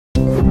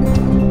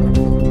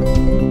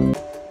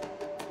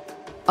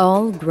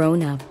all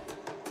grown up.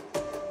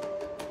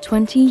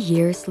 20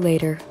 years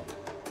later,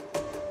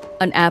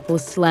 an apple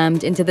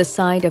slammed into the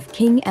side of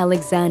King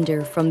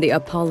Alexander from the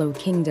Apollo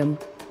kingdom.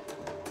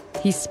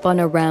 He spun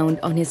around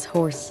on his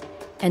horse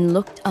and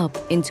looked up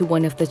into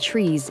one of the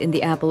trees in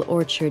the apple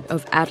orchard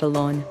of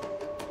Atelon.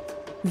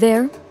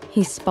 There,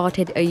 he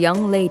spotted a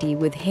young lady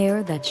with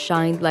hair that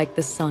shined like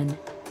the sun.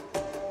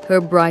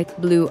 Her bright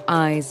blue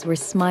eyes were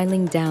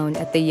smiling down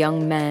at the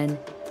young man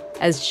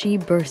as she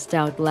burst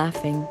out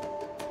laughing.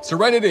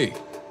 Serenity!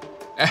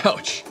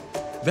 Ouch!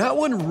 That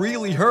one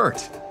really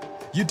hurt.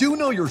 You do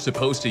know you're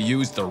supposed to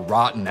use the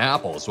rotten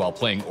apples while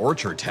playing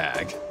orchard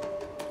tag.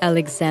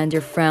 Alexander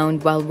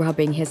frowned while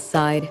rubbing his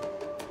side.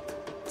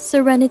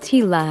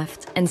 Serenity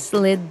laughed and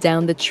slid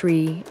down the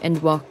tree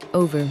and walked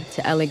over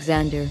to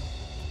Alexander.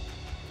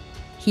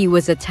 He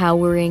was a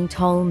towering,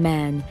 tall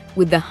man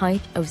with the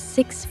height of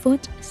 6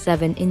 foot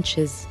 7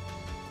 inches.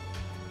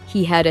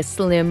 He had a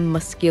slim,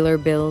 muscular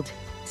build,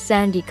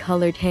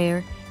 sandy-colored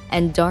hair,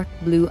 and dark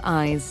blue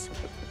eyes.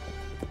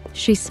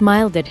 She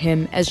smiled at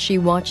him as she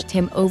watched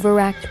him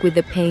overact with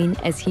the pain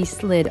as he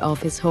slid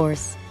off his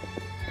horse.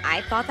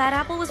 I thought that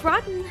apple was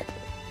rotten,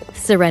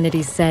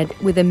 Serenity said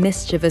with a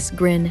mischievous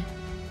grin.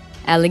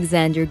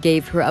 Alexander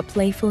gave her a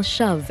playful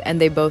shove and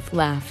they both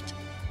laughed.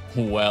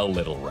 Well,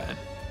 little Wren,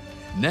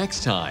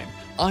 next time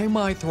I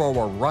might throw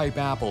a ripe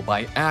apple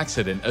by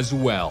accident as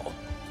well.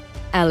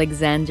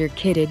 Alexander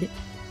kidded.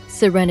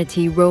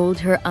 Serenity rolled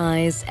her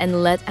eyes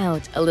and let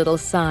out a little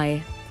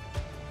sigh.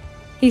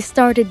 He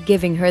started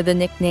giving her the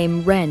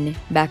nickname Wren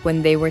back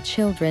when they were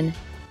children.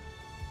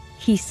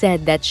 He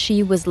said that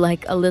she was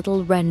like a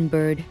little wren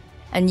bird,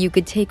 and you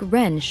could take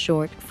Wren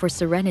short for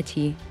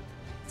Serenity.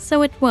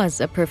 So it was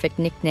a perfect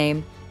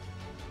nickname.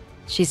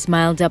 She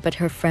smiled up at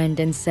her friend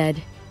and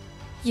said,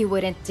 You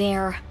wouldn't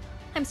dare.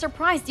 I'm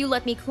surprised you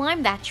let me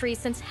climb that tree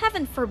since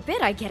heaven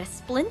forbid I get a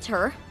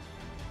splinter.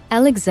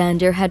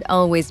 Alexander had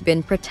always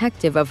been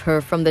protective of her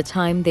from the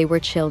time they were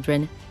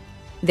children.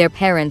 Their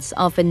parents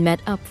often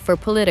met up for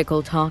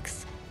political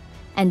talks,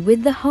 and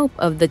with the hope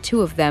of the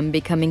two of them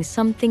becoming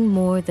something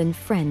more than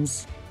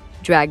friends,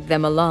 dragged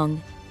them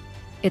along.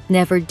 It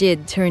never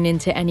did turn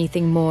into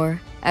anything more,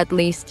 at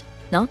least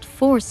not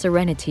for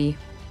Serenity.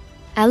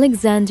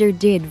 Alexander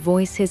did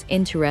voice his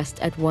interest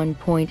at one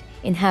point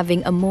in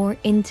having a more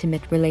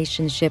intimate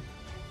relationship,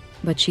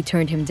 but she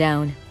turned him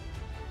down.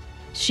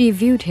 She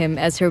viewed him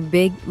as her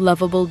big,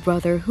 lovable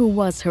brother who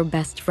was her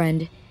best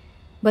friend,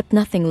 but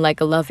nothing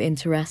like a love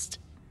interest.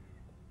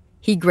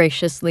 He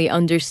graciously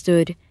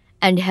understood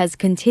and has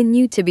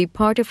continued to be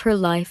part of her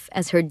life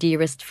as her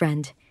dearest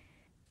friend.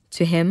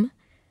 To him,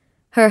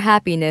 her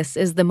happiness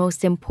is the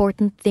most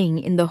important thing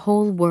in the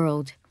whole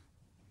world.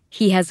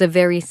 He has a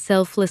very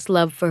selfless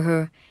love for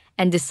her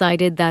and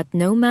decided that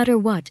no matter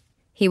what,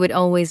 he would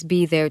always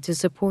be there to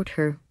support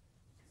her.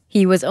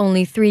 He was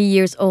only 3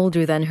 years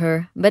older than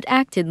her, but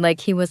acted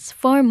like he was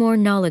far more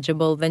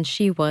knowledgeable than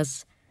she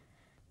was.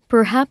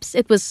 Perhaps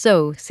it was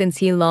so since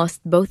he lost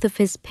both of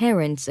his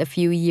parents a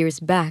few years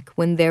back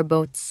when their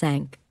boat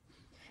sank.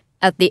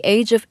 At the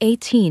age of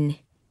 18,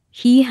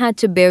 he had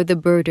to bear the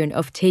burden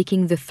of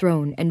taking the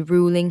throne and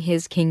ruling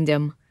his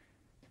kingdom.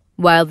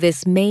 While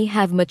this may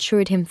have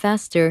matured him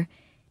faster,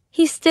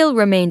 he still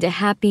remained a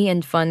happy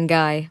and fun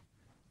guy.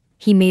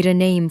 He made a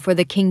name for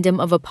the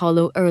kingdom of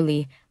Apollo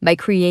early by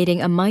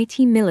creating a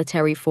mighty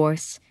military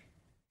force.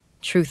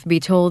 Truth be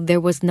told, there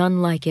was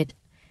none like it.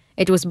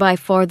 It was by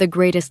far the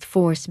greatest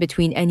force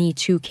between any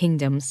two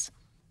kingdoms.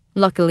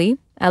 Luckily,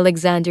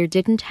 Alexander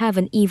didn't have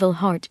an evil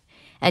heart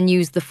and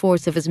used the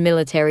force of his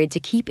military to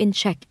keep in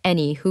check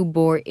any who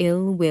bore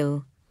ill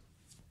will.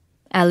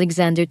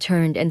 Alexander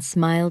turned and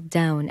smiled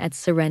down at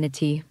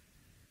Serenity.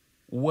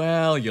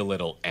 Well, you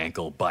little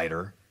ankle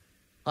biter.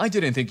 I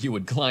didn't think you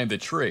would climb the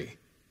tree.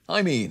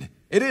 I mean,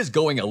 it is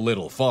going a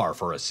little far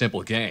for a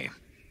simple game.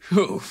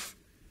 Oof.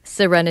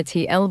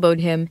 Serenity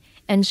elbowed him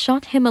and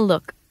shot him a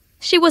look.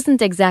 She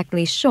wasn't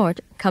exactly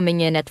short,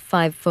 coming in at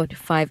 5 foot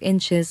 5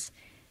 inches.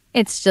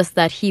 It's just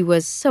that he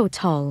was so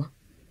tall.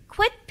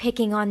 Quit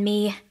picking on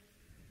me,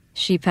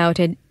 she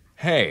pouted.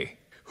 Hey,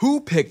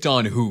 who picked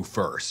on who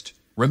first?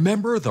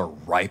 Remember the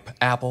ripe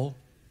apple?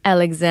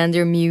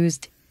 Alexander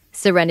mused.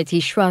 Serenity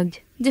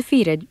shrugged,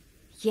 defeated.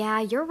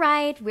 Yeah, you're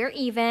right, we're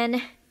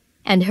even.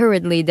 And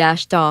hurriedly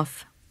dashed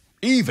off.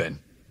 Even?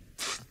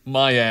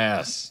 My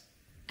ass.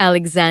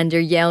 Alexander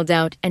yelled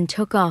out and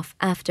took off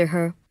after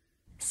her.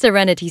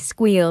 Serenity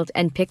squealed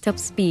and picked up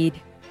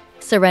speed.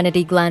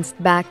 Serenity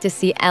glanced back to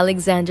see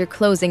Alexander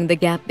closing the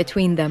gap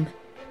between them.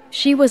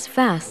 She was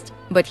fast,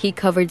 but he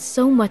covered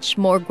so much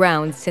more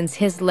ground since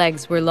his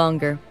legs were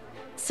longer.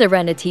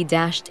 Serenity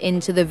dashed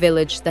into the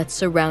village that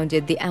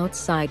surrounded the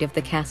outside of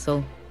the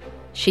castle.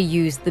 She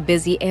used the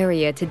busy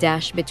area to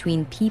dash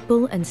between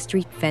people and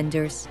street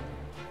vendors.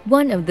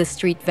 One of the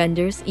street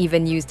vendors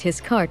even used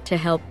his cart to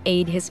help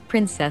aid his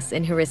princess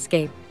in her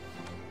escape.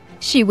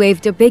 She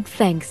waved a big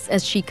thanks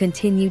as she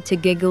continued to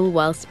giggle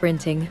while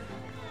sprinting.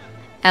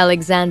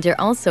 Alexander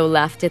also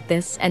laughed at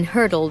this and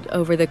hurtled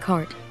over the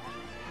cart.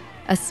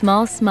 A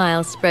small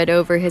smile spread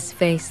over his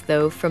face,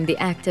 though, from the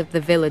act of the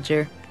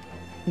villager.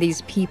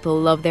 These people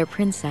love their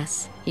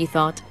princess, he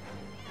thought.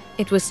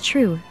 It was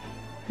true.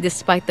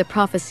 Despite the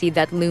prophecy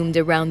that loomed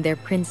around their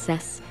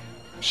princess,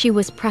 she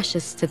was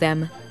precious to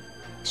them.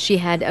 She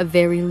had a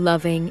very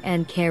loving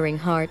and caring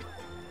heart.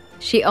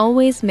 She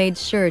always made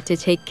sure to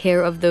take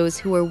care of those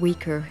who were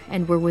weaker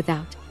and were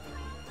without.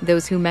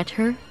 Those who met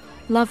her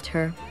loved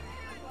her.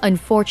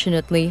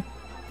 Unfortunately,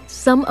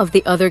 some of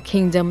the other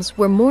kingdoms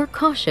were more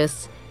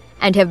cautious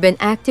and have been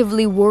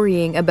actively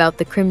worrying about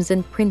the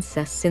Crimson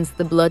Princess since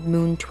the blood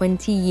moon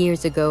 20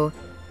 years ago.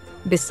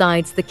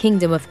 Besides the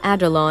kingdom of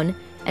Adelon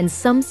and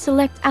some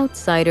select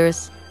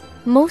outsiders,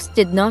 most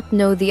did not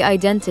know the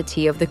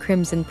identity of the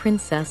Crimson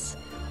Princess.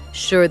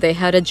 Sure, they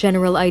had a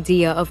general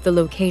idea of the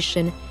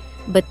location,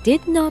 but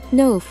did not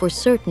know for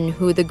certain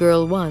who the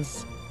girl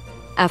was.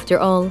 After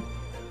all,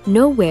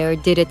 nowhere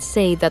did it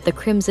say that the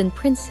Crimson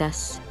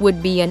Princess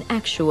would be an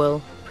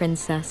actual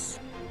princess.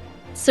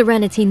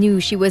 Serenity knew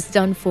she was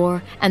done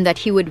for and that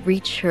he would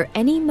reach her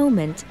any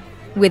moment.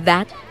 With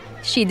that,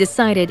 she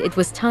decided it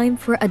was time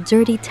for a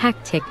dirty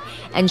tactic,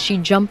 and she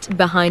jumped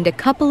behind a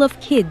couple of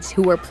kids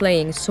who were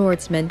playing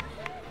swordsman.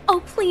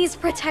 "Oh, please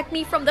protect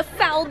me from the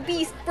foul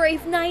beast,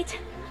 brave knight,"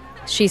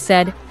 she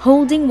said,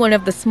 holding one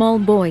of the small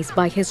boys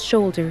by his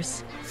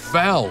shoulders.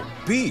 Foul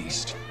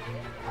beast?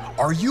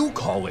 Are you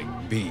calling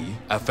me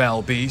a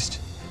foul beast?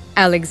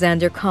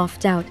 Alexander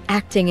coughed out,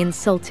 acting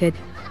insulted.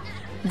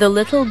 The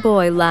little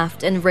boy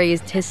laughed and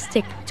raised his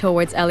stick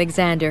towards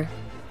Alexander.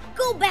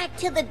 "Go back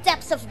to the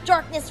depths of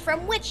darkness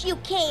from which you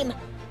came!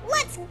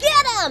 Let's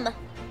get him!"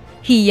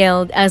 He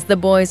yelled as the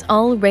boys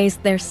all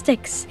raised their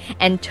sticks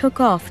and took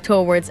off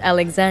towards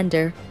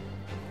Alexander.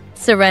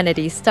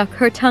 Serenity stuck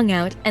her tongue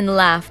out and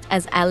laughed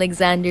as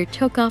Alexander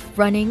took off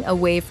running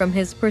away from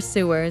his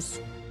pursuers.